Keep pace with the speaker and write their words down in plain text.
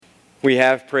We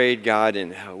have prayed, God,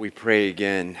 and we pray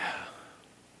again,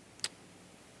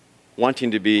 wanting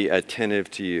to be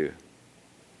attentive to you,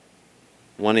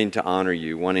 wanting to honor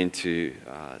you, wanting to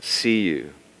see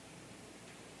you,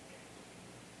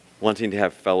 wanting to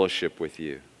have fellowship with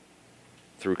you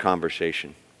through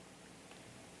conversation.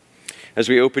 As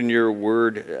we open your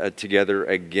word together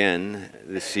again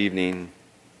this evening,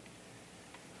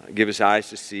 give us eyes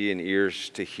to see and ears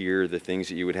to hear the things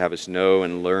that you would have us know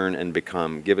and learn and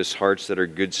become. Give us hearts that are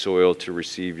good soil to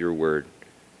receive your word.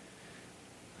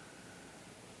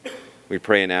 We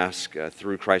pray and ask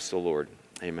through Christ the Lord.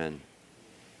 Amen.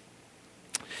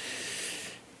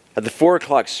 At the 4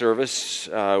 o'clock service,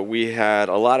 we had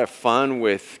a lot of fun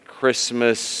with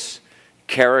Christmas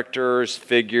characters,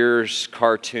 figures,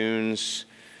 cartoons,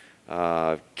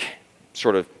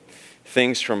 sort of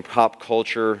things from pop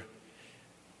culture.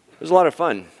 It was a lot of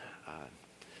fun.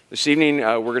 This evening,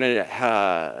 we're going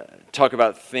to talk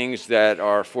about things that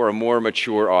are for a more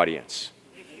mature audience.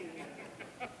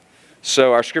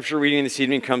 So our scripture reading this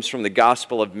evening comes from the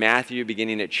Gospel of Matthew,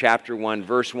 beginning at chapter 1,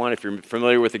 verse 1. If you're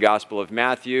familiar with the Gospel of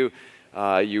Matthew,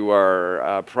 you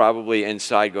are probably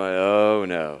inside going, oh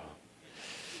no.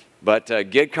 But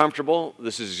get comfortable.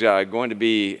 This is going to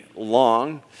be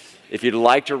long. If you'd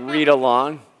like to read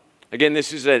along, again,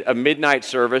 this is a midnight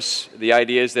service. The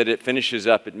idea is that it finishes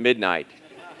up at midnight.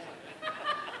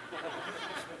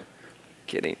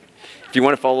 Kidding. If you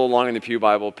want to follow along in the Pew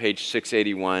Bible, page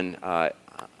 681,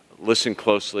 listen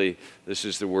closely. This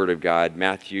is the Word of God.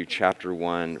 Matthew chapter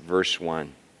 1, verse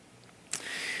 1.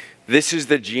 This is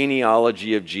the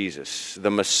genealogy of Jesus, the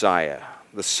Messiah,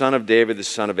 the son of David, the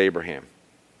son of Abraham.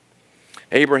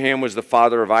 Abraham was the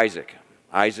father of Isaac.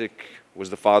 Isaac was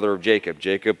the father of Jacob.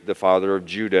 Jacob the father of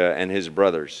Judah and his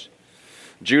brothers.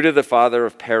 Judah the father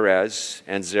of Perez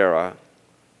and Zerah,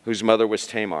 whose mother was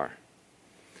Tamar.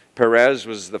 Perez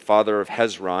was the father of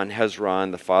Hezron.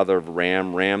 Hezron the father of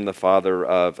Ram. Ram the father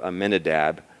of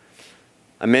Amminadab.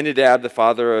 Amminadab the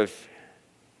father of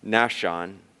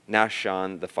Nahshon.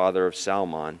 Nahshon the father of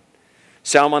Salmon.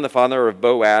 Salmon the father of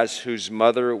Boaz, whose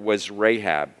mother was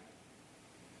Rahab.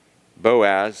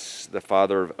 Boaz the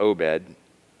father of Obed,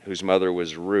 whose mother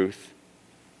was Ruth.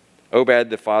 Obed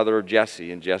the father of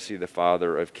Jesse, and Jesse the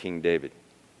father of King David.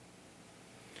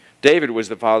 David was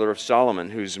the father of Solomon,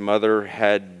 whose mother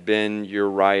had been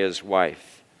Uriah's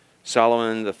wife.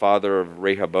 Solomon the father of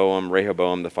Rehoboam,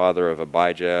 Rehoboam the father of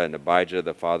Abijah, and Abijah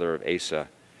the father of Asa.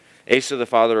 Asa the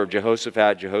father of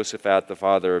Jehoshaphat, Jehoshaphat the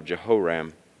father of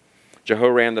Jehoram.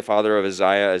 Jehoram the father of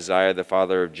Uzziah, Uzziah the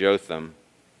father of Jotham.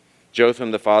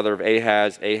 Jotham the father of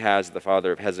Ahaz, Ahaz the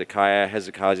father of Hezekiah,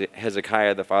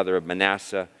 Hezekiah the father of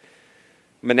Manasseh,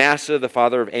 Manasseh the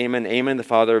father of Amon, Amon the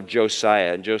father of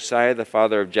Josiah, and Josiah the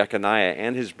father of Jeconiah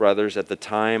and his brothers at the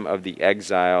time of the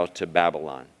exile to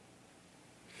Babylon.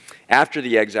 After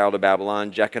the exile to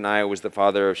Babylon, Jeconiah was the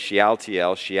father of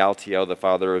Shealtiel, Shealtiel the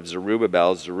father of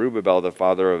Zerubbabel, Zerubbabel the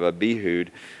father of Abihud,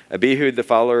 Abihud the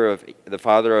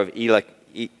father of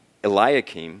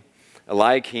Eliakim,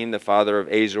 Eliakim the father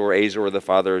of Azor, Azor the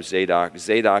father of Zadok,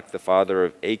 Zadok the father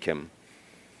of Achim,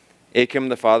 Achim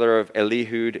the father of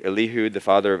Elihud, Elihud the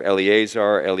father of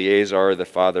Eleazar, Eleazar the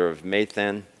father of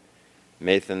Mathan,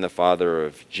 Mathan the father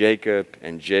of Jacob,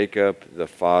 and Jacob the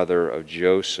father of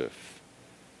Joseph,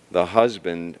 the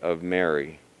husband of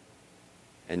Mary,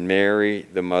 and Mary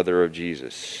the mother of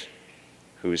Jesus,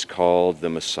 who is called the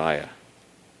Messiah.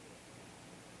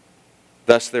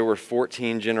 Thus there were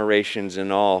 14 generations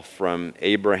in all from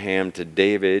Abraham to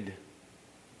David,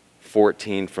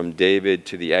 14 from David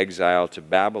to the exile to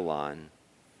Babylon,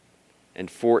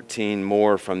 and 14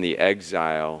 more from the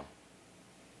exile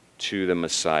to the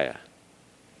Messiah.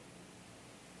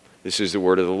 This is the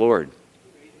word of the Lord.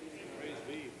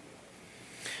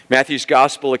 Matthew's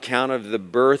gospel account of the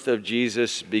birth of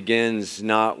Jesus begins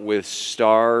not with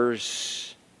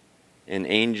stars and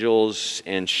angels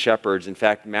and shepherds. In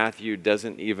fact, Matthew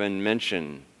doesn't even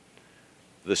mention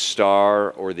the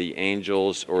star or the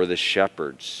angels or the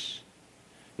shepherds.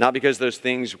 Not because those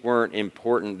things weren't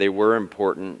important, they were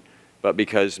important, but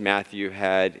because Matthew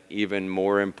had even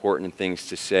more important things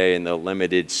to say in the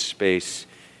limited space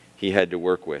he had to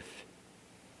work with.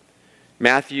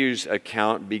 Matthew's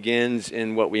account begins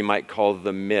in what we might call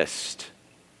the mist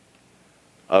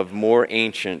of more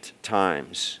ancient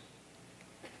times,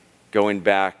 going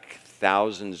back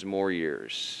thousands more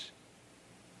years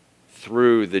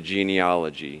through the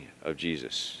genealogy of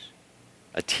Jesus.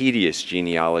 A tedious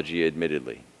genealogy,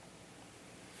 admittedly.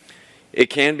 It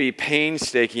can be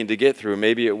painstaking to get through.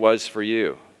 Maybe it was for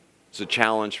you. It's a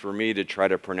challenge for me to try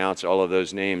to pronounce all of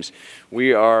those names.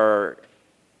 We are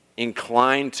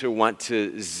inclined to want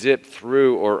to zip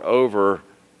through or over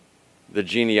the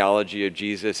genealogy of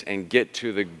Jesus and get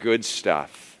to the good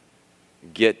stuff,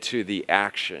 get to the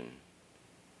action.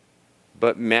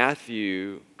 But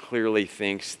Matthew clearly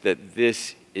thinks that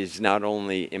this is not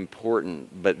only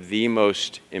important, but the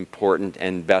most important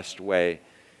and best way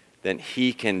that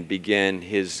he can begin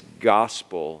his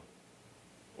gospel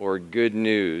or good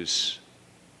news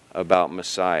about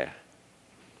Messiah.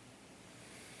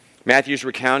 Matthew's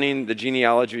recounting the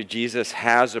genealogy of Jesus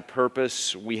has a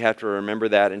purpose. We have to remember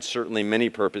that, and certainly many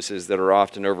purposes that are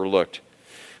often overlooked.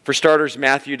 For starters,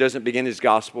 Matthew doesn't begin his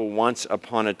gospel once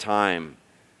upon a time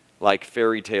like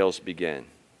fairy tales begin,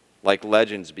 like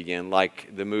legends begin,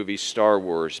 like the movie Star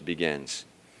Wars begins,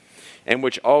 and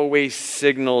which always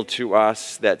signal to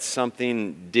us that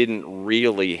something didn't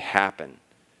really happen,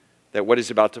 that what is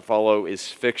about to follow is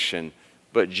fiction,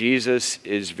 but Jesus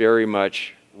is very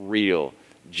much real.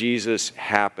 Jesus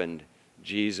happened.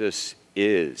 Jesus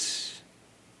is.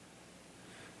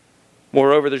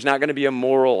 Moreover, there's not going to be a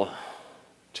moral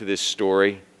to this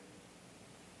story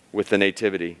with the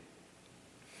nativity.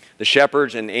 The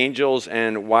shepherds and angels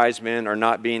and wise men are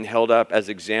not being held up as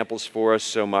examples for us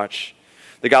so much.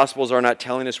 The Gospels are not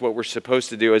telling us what we're supposed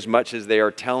to do as much as they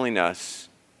are telling us.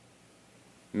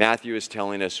 Matthew is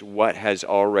telling us what has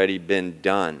already been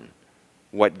done,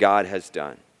 what God has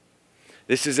done.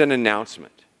 This is an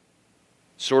announcement,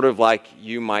 sort of like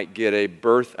you might get a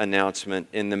birth announcement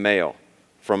in the mail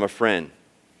from a friend.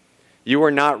 You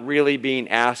are not really being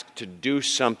asked to do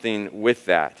something with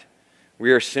that.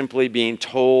 We are simply being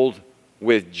told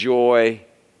with joy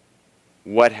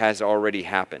what has already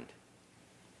happened.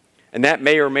 And that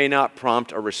may or may not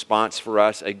prompt a response for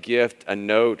us, a gift, a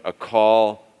note, a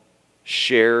call,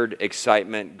 shared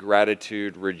excitement,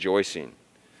 gratitude, rejoicing.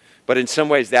 But in some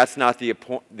ways, that's not the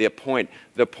point.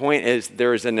 The point is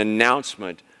there is an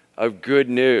announcement of good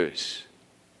news.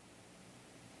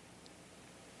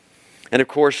 And of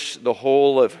course, the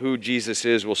whole of who Jesus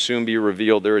is will soon be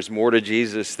revealed. There is more to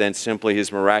Jesus than simply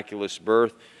his miraculous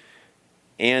birth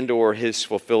and or his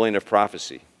fulfilling of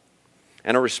prophecy.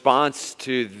 And a response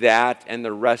to that and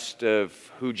the rest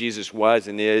of who Jesus was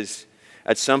and is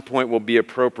at some point will be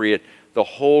appropriate. The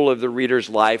whole of the reader's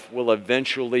life will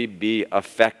eventually be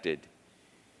affected.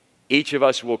 Each of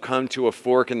us will come to a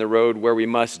fork in the road where we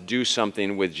must do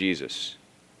something with Jesus.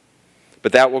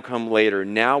 But that will come later.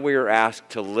 Now we are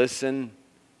asked to listen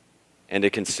and to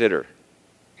consider.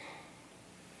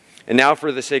 And now,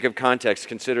 for the sake of context,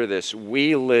 consider this.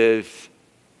 We live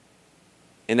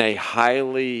in a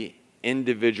highly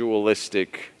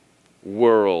individualistic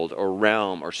world or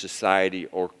realm or society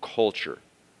or culture.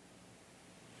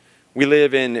 We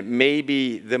live in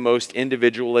maybe the most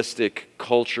individualistic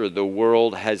culture the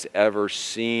world has ever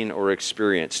seen or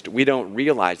experienced. We don't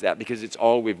realize that because it's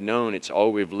all we've known, it's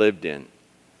all we've lived in.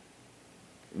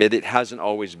 But it hasn't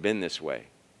always been this way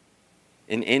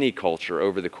in any culture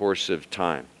over the course of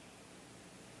time.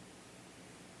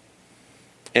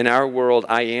 In our world,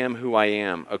 I am who I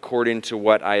am according to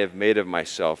what I have made of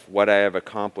myself, what I have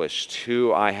accomplished,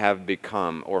 who I have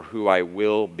become, or who I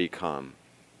will become.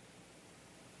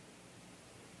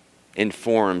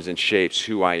 Informs and shapes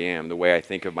who I am, the way I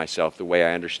think of myself, the way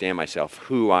I understand myself,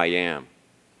 who I am.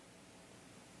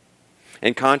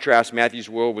 In contrast, Matthew's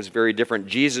world was very different.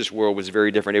 Jesus' world was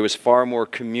very different. It was far more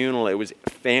communal. It was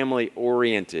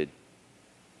family-oriented.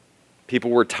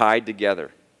 People were tied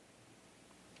together.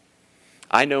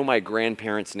 I know my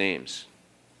grandparents' names.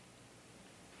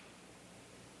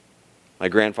 My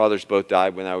grandfathers both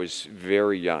died when I was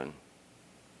very young.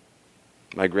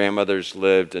 My grandmothers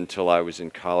lived until I was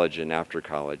in college and after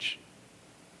college.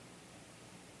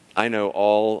 I know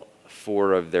all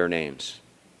 4 of their names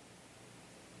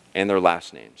and their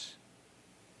last names.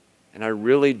 And I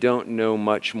really don't know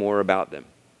much more about them.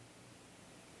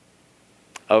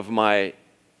 Of my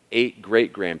 8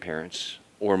 great-grandparents,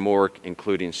 or more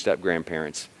including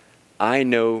step-grandparents, I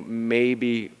know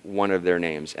maybe one of their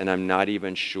names, and I'm not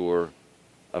even sure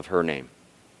of her name.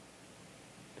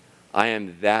 I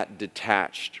am that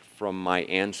detached from my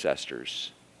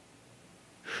ancestors,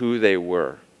 who they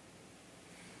were,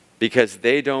 because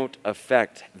they don't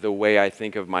affect the way I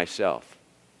think of myself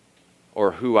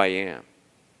or who I am.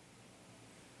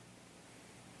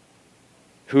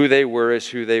 Who they were is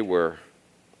who they were.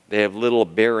 They have little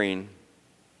bearing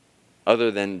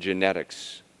other than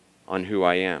genetics on who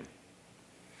I am.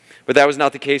 But that was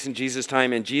not the case in Jesus'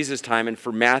 time. In Jesus' time, and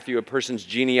for Matthew, a person's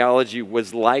genealogy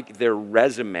was like their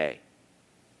resume.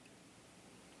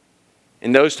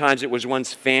 In those times, it was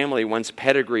one's family, one's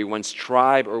pedigree, one's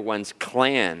tribe, or one's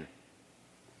clan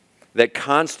that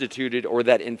constituted or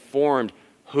that informed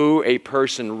who a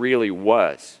person really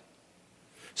was.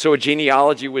 So a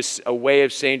genealogy was a way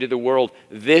of saying to the world,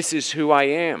 this is who I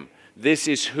am. This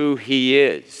is who he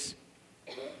is.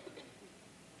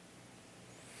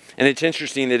 And it's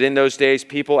interesting that in those days,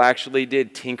 people actually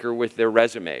did tinker with their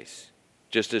resumes,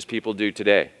 just as people do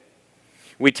today.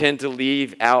 We tend to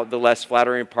leave out the less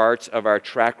flattering parts of our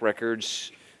track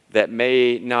records that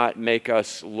may not make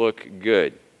us look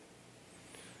good.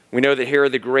 We know that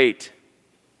Herod the Great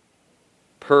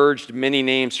purged many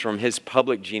names from his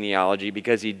public genealogy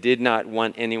because he did not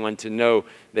want anyone to know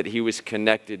that he was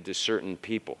connected to certain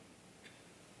people.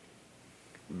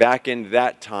 Back in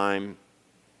that time,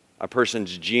 a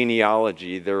person's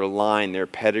genealogy, their line, their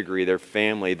pedigree, their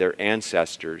family, their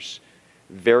ancestors,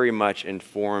 very much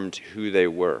informed who they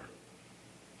were.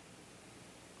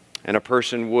 And a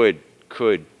person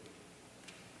could,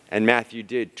 and Matthew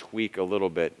did tweak a little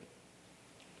bit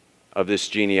of this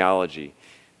genealogy.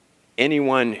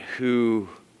 Anyone who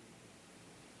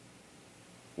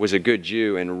was a good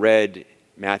Jew and read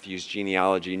Matthew's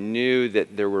genealogy knew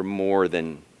that there were more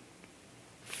than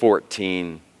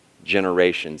 14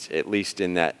 generations, at least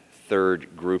in that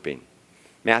third grouping.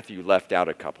 Matthew left out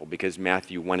a couple because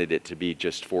Matthew wanted it to be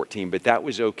just 14, but that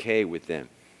was okay with them.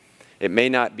 It may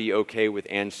not be okay with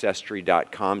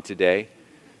Ancestry.com today,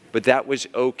 but that was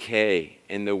okay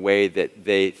in the way that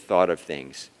they thought of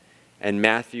things. And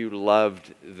Matthew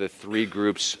loved the three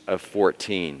groups of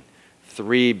 14,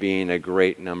 3 being a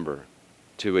great number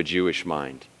to a Jewish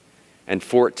mind, and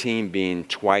 14 being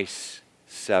twice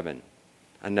 7,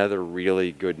 another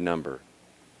really good number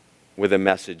with a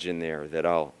message in there that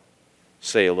I'll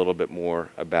say a little bit more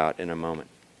about in a moment.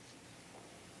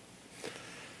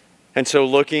 And so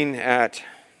looking at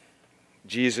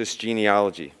Jesus'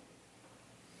 genealogy,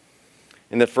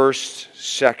 in the first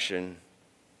section,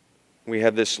 we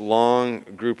have this long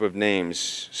group of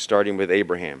names starting with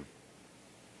Abraham.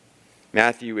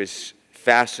 Matthew is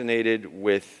fascinated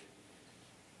with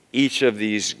each of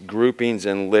these groupings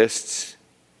and lists,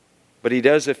 but he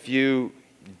does a few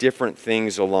different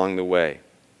things along the way.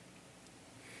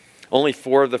 Only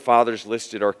 4 of the fathers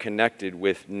listed are connected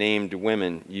with named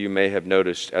women, you may have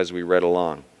noticed as we read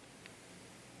along.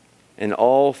 And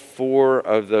all 4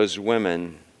 of those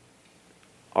women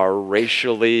are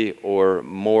racially or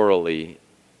morally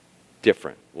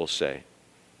different, we'll say.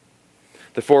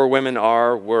 The 4 women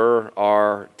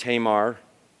are Tamar,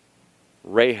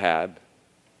 Rahab,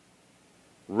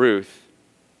 Ruth,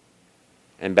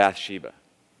 and Bathsheba.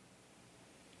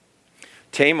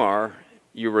 Tamar,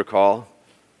 you recall,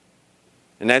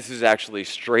 and this is actually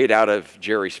straight out of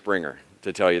Jerry Springer,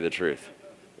 to tell you the truth.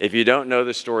 If you don't know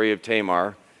the story of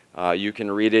Tamar, you can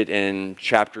read it in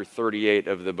chapter 38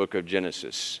 of the book of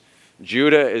Genesis.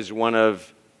 Judah is one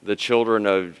of the children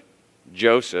of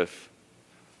Joseph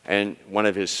and one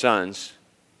of his sons.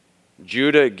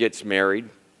 Judah gets married,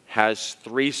 has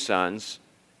 3 sons,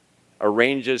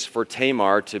 arranges for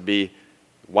Tamar to be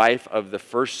wife of the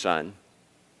first son.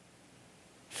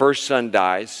 First son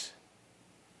dies.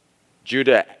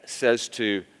 Judah says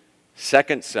to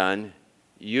second son,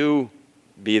 you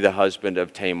be the husband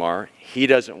of Tamar. He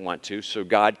doesn't want to, so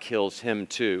God kills him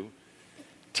too.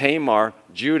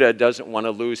 Judah doesn't want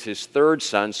to lose his third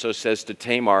son, so says to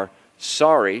Tamar,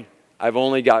 sorry, I've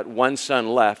only got 1 son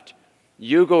left.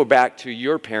 You go back to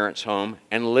your parents' home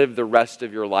and live the rest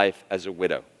of your life as a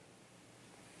widow.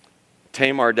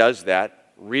 Tamar does that,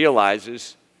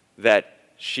 realizes that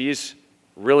she's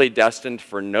really destined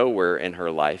for nowhere in her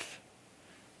life.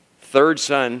 Third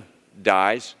son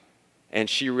dies, and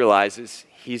she realizes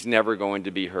he's never going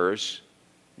to be hers.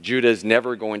 Judah's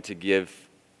never going to give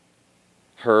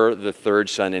her the third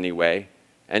son anyway.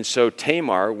 And so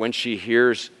Tamar, when she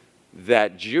hears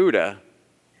that Judah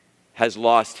has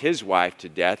lost his wife to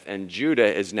death and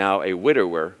Judah is now a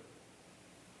widower,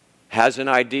 has an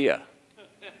idea.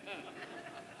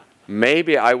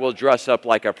 Maybe I will dress up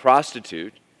like a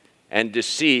prostitute and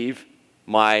deceive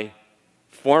my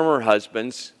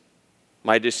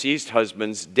deceased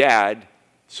husband's dad,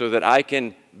 so that I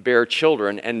can bear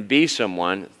children and be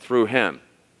someone through him.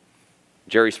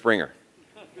 Jerry Springer.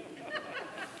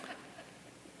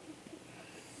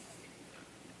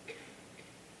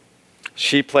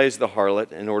 She plays the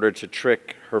harlot in order to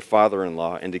trick her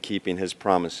father-in-law into keeping his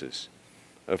promises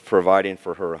of providing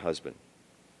for her a husband.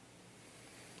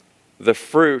 The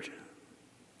fruit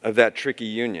of that tricky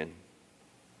union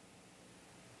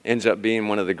ends up being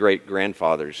one of the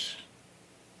great-great-grandfathers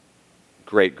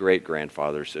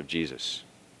of Jesus.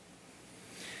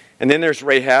 And then there's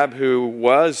Rahab, who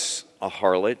was a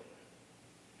harlot,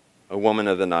 a woman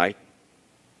of the night,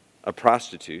 a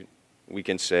prostitute, we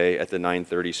can say, at the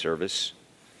 9:30 service.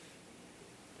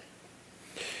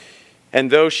 And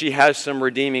though she has some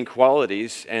redeeming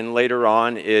qualities, and later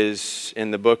on is,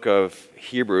 in the book of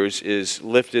Hebrews, is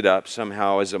lifted up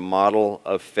somehow as a model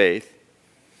of faith,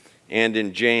 and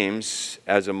in James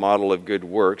as a model of good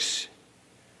works,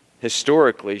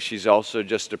 historically she's also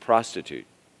just a prostitute.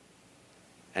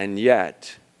 And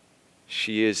yet,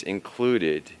 she is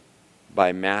included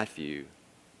by Matthew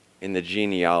in the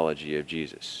genealogy of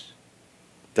Jesus.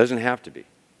 Doesn't have to be.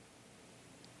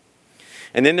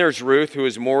 And then there's Ruth, who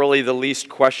is morally the least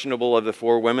questionable of the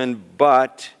four women,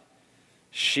 but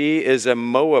she is a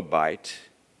Moabite,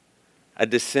 a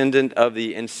descendant of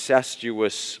the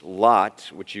incestuous Lot,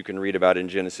 which you can read about in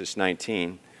Genesis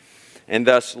 19, and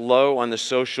thus low on the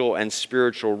social and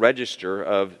spiritual register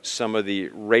of some of the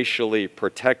racially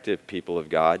protective people of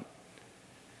God.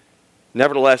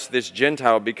 Nevertheless, this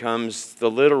Gentile becomes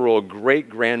the literal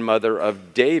great-grandmother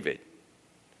of David,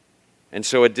 and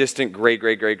so a distant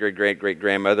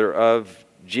great-great-great-great-great-great-grandmother of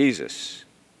Jesus.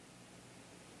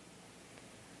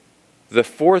 The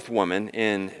fourth woman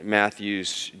in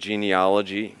Matthew's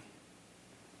genealogy,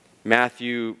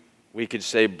 Matthew, we could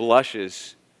say,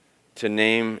 blushes to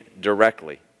name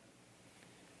directly.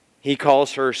 He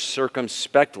calls her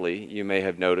circumspectly, you may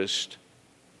have noticed,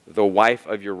 the wife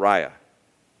of Uriah,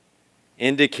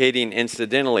 indicating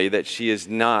incidentally that she is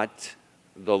not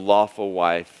the lawful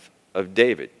wife of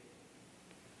David.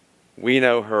 We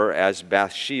know her as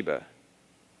Bathsheba,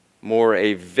 more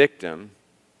a victim,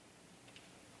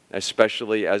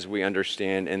 especially as we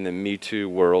understand in the Me Too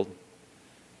world,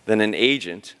 than an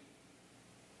agent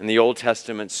in the Old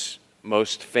Testament's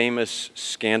most famous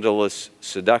scandalous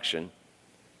seduction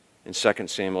in 2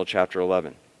 Samuel chapter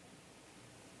 11.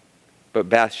 But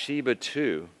Bathsheba,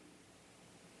 too,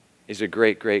 is a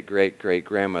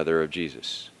great-great-great-great-grandmother of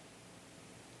Jesus.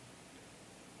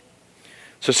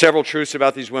 So several truths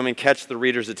about these women catch the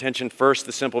reader's attention. First,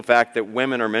 the simple fact that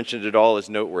women are mentioned at all is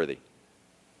noteworthy.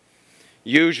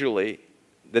 Usually,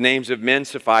 the names of men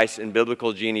suffice in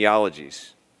biblical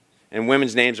genealogies, and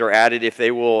women's names are added if they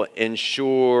will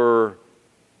ensure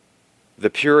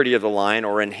the purity of the line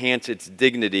or enhance its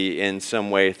dignity in some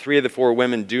way. Three of the four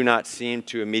women do not seem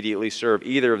to immediately serve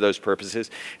either of those purposes,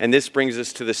 and this brings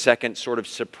us to the second sort of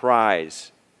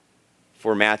surprise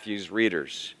for Matthew's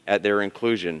readers at their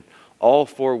inclusion. All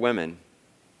four women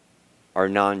are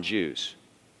non-Jews.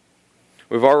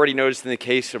 We've already noticed in the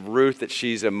case of Ruth that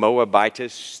she's a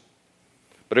Moabitess,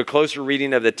 but a closer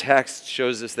reading of the text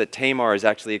shows us that Tamar is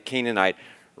actually a Canaanite,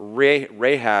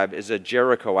 Rahab is a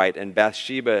Jerichoite, and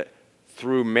Bathsheba,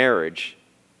 through marriage,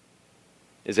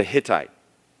 is a Hittite.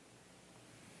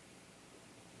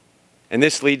 And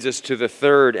this leads us to the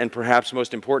third and perhaps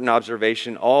most important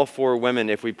observation. All four women,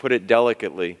 if we put it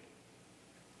delicately,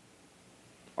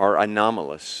 are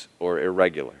anomalous or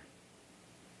irregular.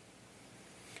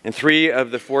 In three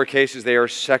of the four cases, they are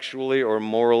sexually or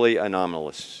morally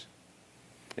anomalous.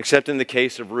 Except in the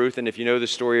case of Ruth, and if you know the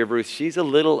story of Ruth, she's a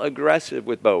little aggressive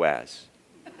with Boaz.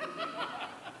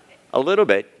 A little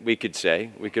bit, we could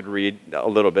say. We could read a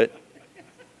little bit.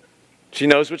 She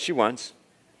knows what she wants.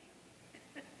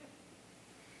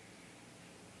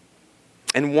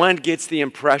 And one gets the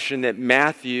impression that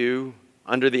Matthew,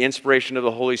 under the inspiration of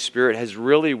the Holy Spirit, has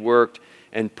really worked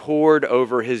and pored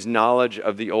over his knowledge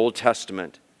of the Old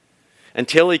Testament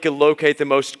until he could locate the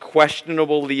most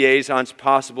questionable liaisons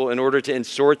possible in order to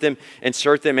insert them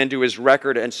into his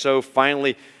record, and so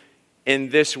finally, in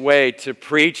this way, to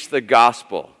preach the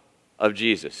gospel of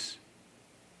Jesus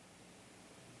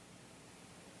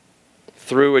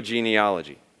through a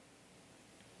genealogy.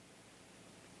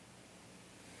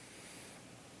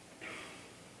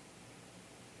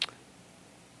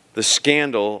 The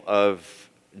scandal of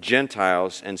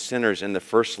Gentiles and sinners in the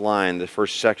first line, the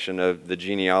first section of the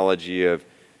genealogy of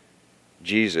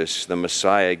Jesus, the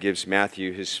Messiah, gives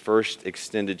Matthew his first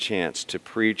extended chance to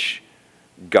preach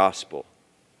gospel,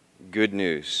 good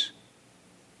news.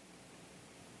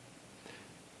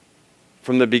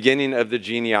 From the beginning of the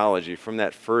genealogy, from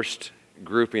that first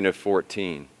grouping of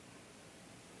 14,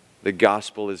 the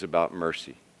gospel is about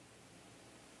mercy.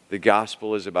 The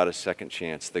gospel is about a second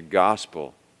chance. The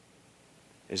gospel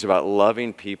is about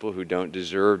loving people who don't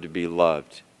deserve to be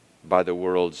loved by the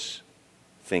world's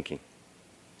thinking.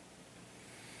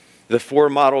 The four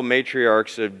model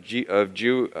matriarchs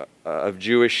of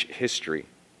Jewish history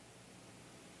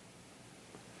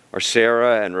are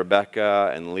Sarah and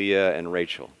Rebekah and Leah and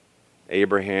Rachel,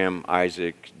 Abraham,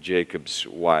 Isaac, Jacob's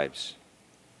wives.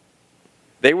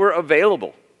 They were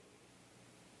available,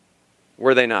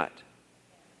 were they not?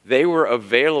 They were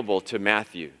available to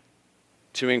Matthew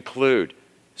to include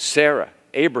Sarah,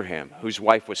 Abraham, whose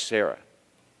wife was Sarah,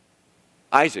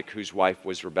 Isaac, whose wife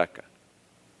was Rebekah.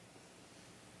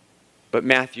 But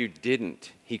Matthew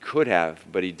didn't. He could have,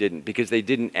 but he didn't, because they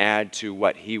didn't add to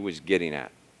what he was getting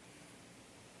at,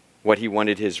 what he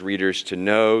wanted his readers to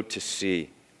know, to see,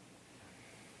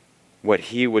 what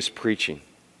he was preaching.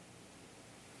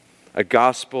 A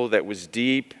gospel that was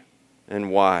deep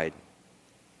and wide.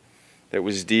 That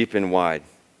was deep and wide.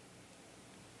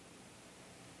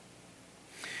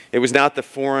 It was not the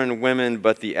foreign women,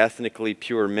 but the ethnically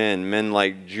pure men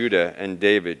like Judah and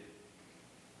David,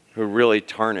 who really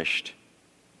tarnished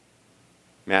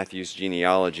Matthew's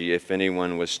genealogy, if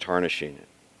anyone was tarnishing it.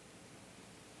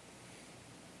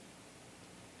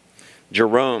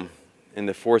 Jerome, in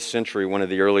the 4th century, one of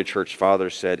the early church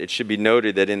fathers, said, "It should be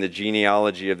noted that in the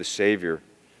genealogy of the Savior,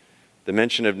 the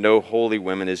mention of no holy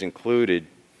women is included,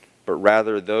 but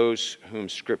rather those whom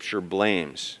Scripture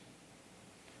blames,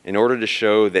 in order to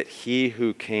show that he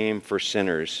who came for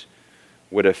sinners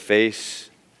would efface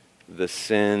the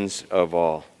sins of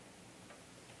all."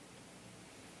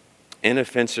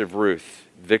 Inoffensive Ruth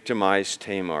victimized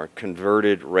Tamar,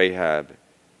 converted Rahab,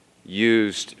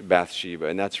 used Bathsheba,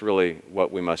 and that's really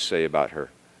what we must say about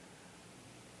her.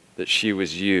 That she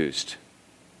was used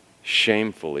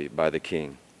shamefully by the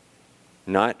king.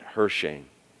 Not her shame,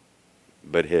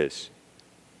 but his.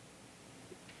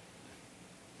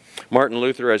 Martin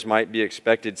Luther, as might be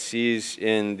expected, sees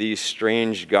in these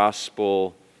strange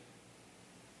gospel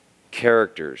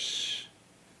characters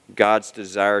God's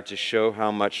desire to show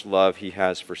how much love he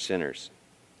has for sinners.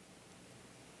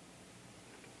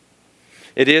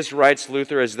 It is, writes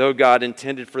Luther, as though God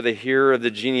intended for the hearer of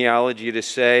the genealogy to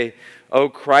say, "Oh,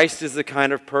 Christ is the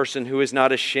kind of person who is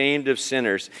not ashamed of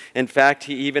sinners. In fact,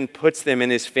 he even puts them in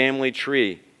his family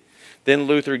tree." Then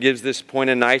Luther gives this point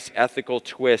a nice ethical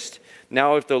twist.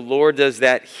 Now, if the Lord does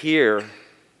that here,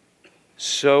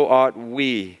 so ought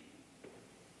we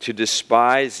to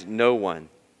despise no one,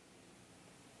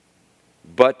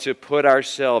 but to put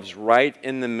ourselves right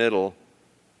in the middle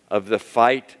of the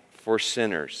fight for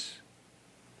sinners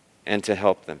and to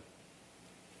help them.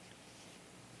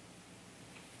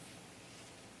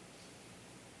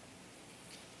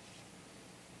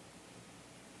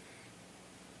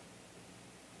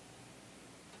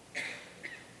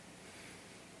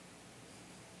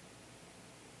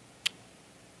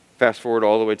 Fast forward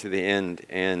all the way to the end,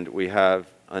 and we have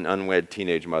an unwed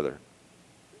teenage mother.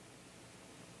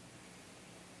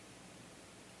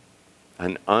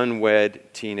 An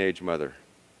unwed teenage mother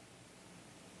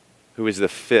who is the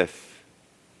 5th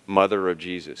mother of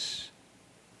Jesus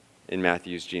in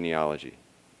Matthew's genealogy,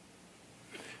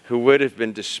 who would have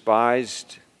been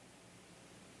despised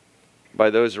by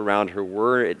those around her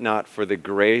were it not for the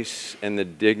grace and the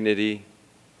dignity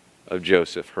of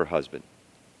Joseph, her husband.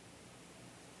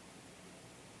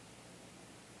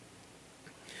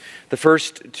 The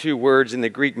first 2 words in the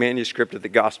Greek manuscript of the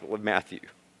Gospel of Matthew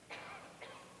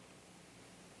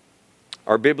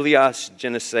are Biblios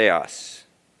Geneseos,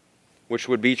 which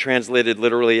would be translated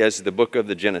literally as the book of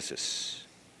the Genesis,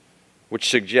 which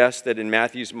suggests that in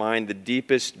Matthew's mind, the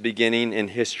deepest beginning in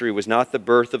history was not the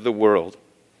birth of the world,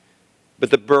 but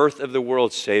the birth of the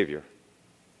world's Savior.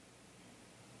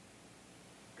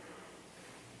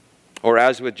 Or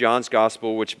as with John's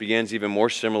Gospel, which begins even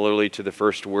more similarly to the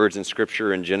first words in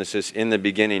Scripture in Genesis, in the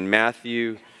beginning,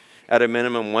 Matthew, at a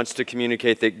minimum, wants to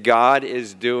communicate that God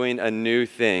is doing a new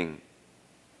thing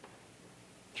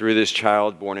through this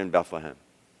child born in Bethlehem.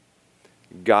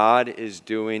 God is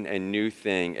doing a new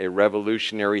thing, a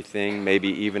revolutionary thing, maybe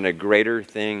even a greater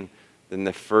thing than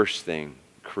the first thing,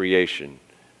 creation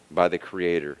by the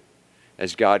Creator,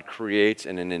 as God creates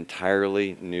in an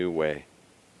entirely new way.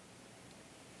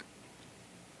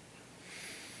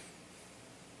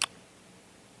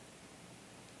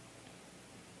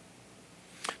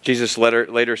 Jesus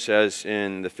later says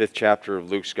in the 5th chapter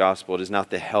of Luke's Gospel, "It is not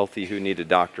the healthy who need a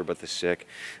doctor, but the sick.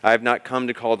 I have not come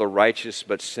to call the righteous,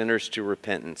 but sinners to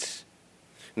repentance."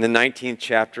 In the 19th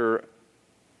chapter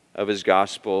of his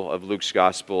Gospel, of Luke's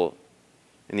Gospel,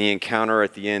 in the encounter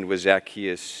at the end with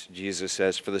Zacchaeus, Jesus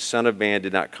says, "For the Son of Man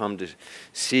did not come to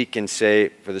seek and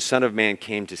save, for the Son of Man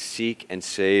came to seek and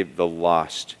save the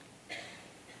lost."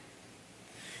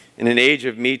 In an age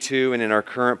of Me Too and in our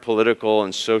current political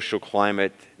and social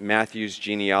climate, Matthew's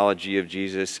genealogy of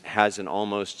Jesus has an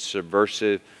almost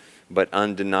subversive but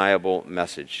undeniable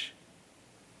message.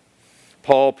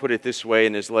 Paul put it this way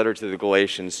in his letter to the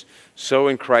Galatians, "So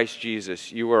in Christ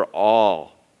Jesus you are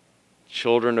all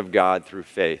children of God through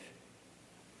faith.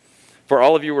 For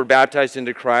all of you who were baptized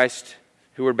into Christ,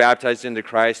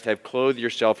 have clothed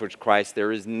yourself with Christ.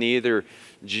 There is neither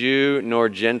Jew nor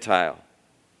Gentile,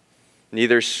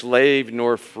 neither slave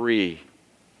nor free,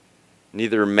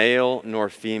 neither male nor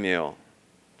female,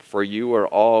 for you are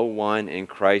all one in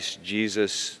Christ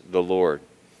Jesus the Lord.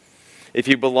 If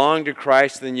you belong to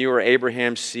Christ, then you are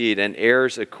Abraham's seed and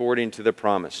heirs according to the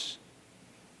promise.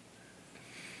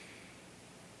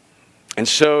 And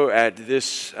so at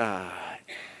this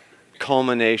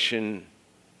culmination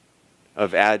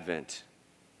of Advent,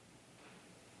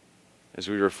 as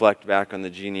we reflect back on the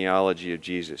genealogy of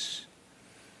Jesus,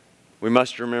 we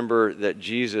must remember that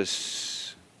Jesus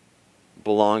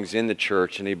belongs in the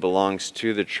church and he belongs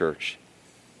to the church.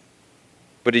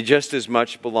 But he just as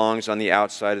much belongs on the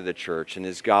outside of the church, and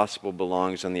his gospel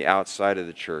belongs on the outside of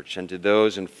the church, and to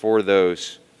those and for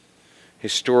those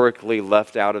historically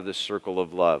left out of the circle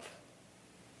of love,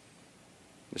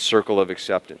 the circle of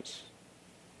acceptance.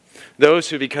 Those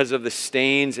who, because of the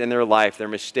stains in their life, their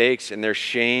mistakes and their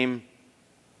shame,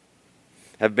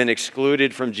 have been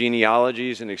excluded from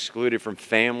genealogies and excluded from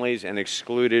families and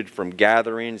excluded from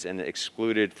gatherings and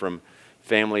excluded from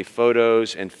family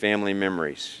photos and family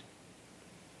memories.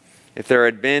 If there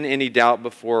had been any doubt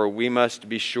before, we must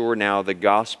be sure now the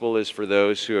gospel is for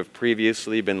those who have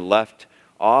previously been left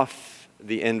off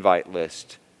the invite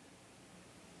list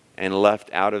and left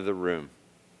out of the room.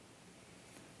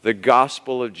 The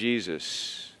gospel of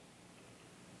Jesus,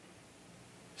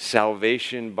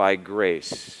 salvation by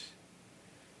grace,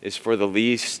 is for the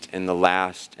least and the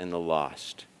last and the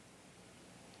lost.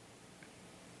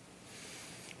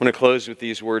 I want to close with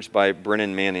these words by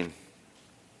Brennan Manning.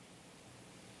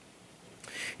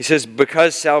 He says,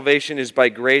 because salvation is by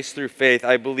grace through faith,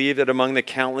 I believe that among the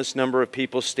countless number of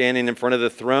people standing in front of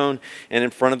the throne and in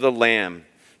front of the Lamb,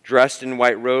 dressed in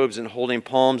white robes and holding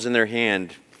palms in their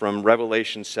hand, from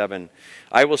Revelation 7,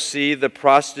 I will see the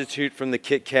prostitute from the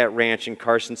Kit Kat Ranch in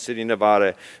Carson City,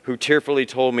 Nevada, who tearfully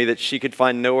told me that she could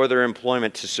find no other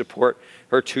employment to support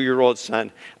her 2-year-old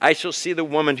son. I shall see the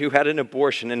woman who had an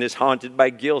abortion and is haunted by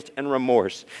guilt and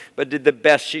remorse, but did the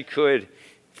best she could,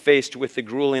 faced with the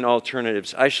grueling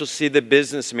alternatives. I shall see the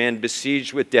businessman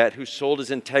besieged with debt who sold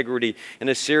his integrity in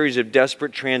a series of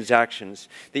desperate transactions.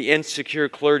 The insecure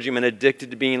clergyman addicted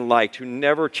to being liked who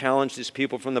never challenged his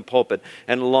people from the pulpit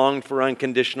and longed for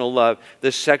unconditional love.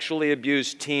 The sexually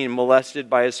abused teen molested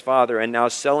by his father and now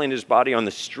selling his body on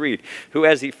the street, who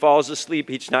as he falls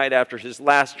asleep each night after his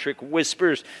last trick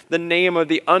whispers the name of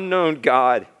the unknown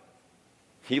God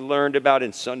he learned about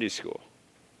in Sunday school.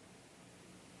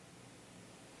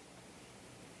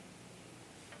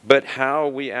 But how,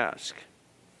 we ask?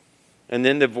 And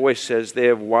then the voice says, they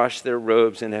have washed their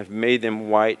robes and have made them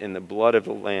white in the blood of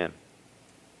the Lamb.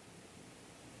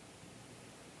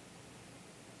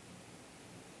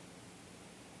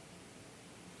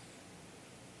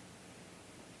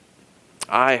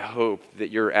 I hope that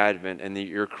your Advent and that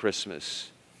your Christmas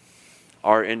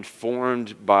are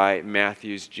informed by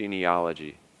Matthew's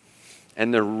genealogy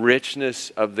and the richness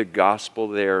of the gospel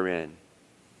therein.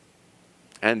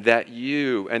 And that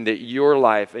you and that your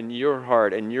life and your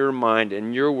heart and your mind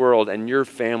and your world and your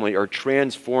family are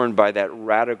transformed by that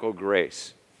radical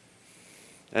grace.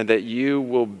 And that you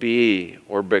will be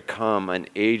or become an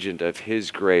agent of His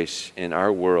grace in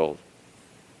our world,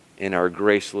 in our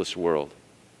graceless world.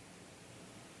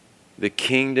 The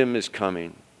kingdom is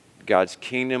coming, God's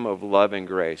kingdom of love and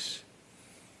grace.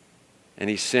 And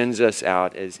He sends us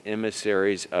out as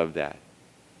emissaries of that.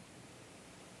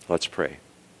 Let's pray.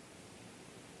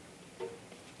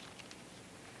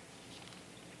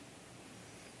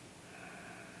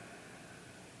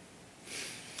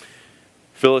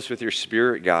 Fill us with your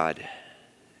Spirit, God.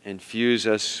 Infuse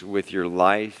us with your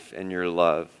life and your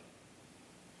love.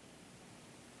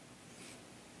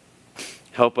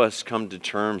 Help us come to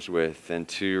terms with and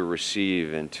to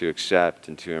receive and to accept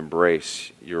and to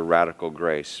embrace your radical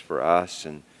grace for us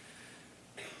and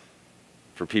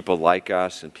for people like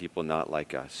us and people not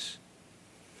like us.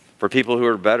 For people who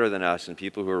are better than us and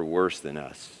people who are worse than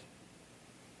us.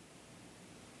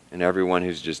 And everyone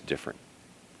who's just different.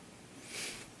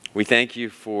 We thank you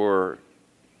for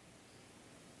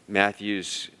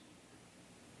Matthew's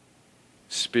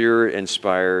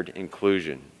Spirit-inspired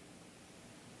inclusion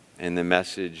and the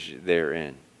message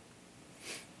therein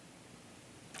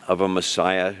of a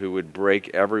Messiah who would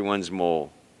break everyone's mold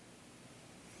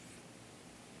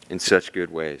in such good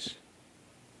ways.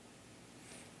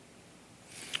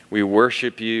 We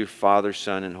worship you, Father,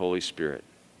 Son, and Holy Spirit.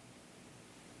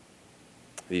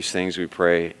 These things we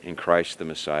pray in Christ the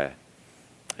Messiah.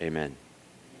 Amen.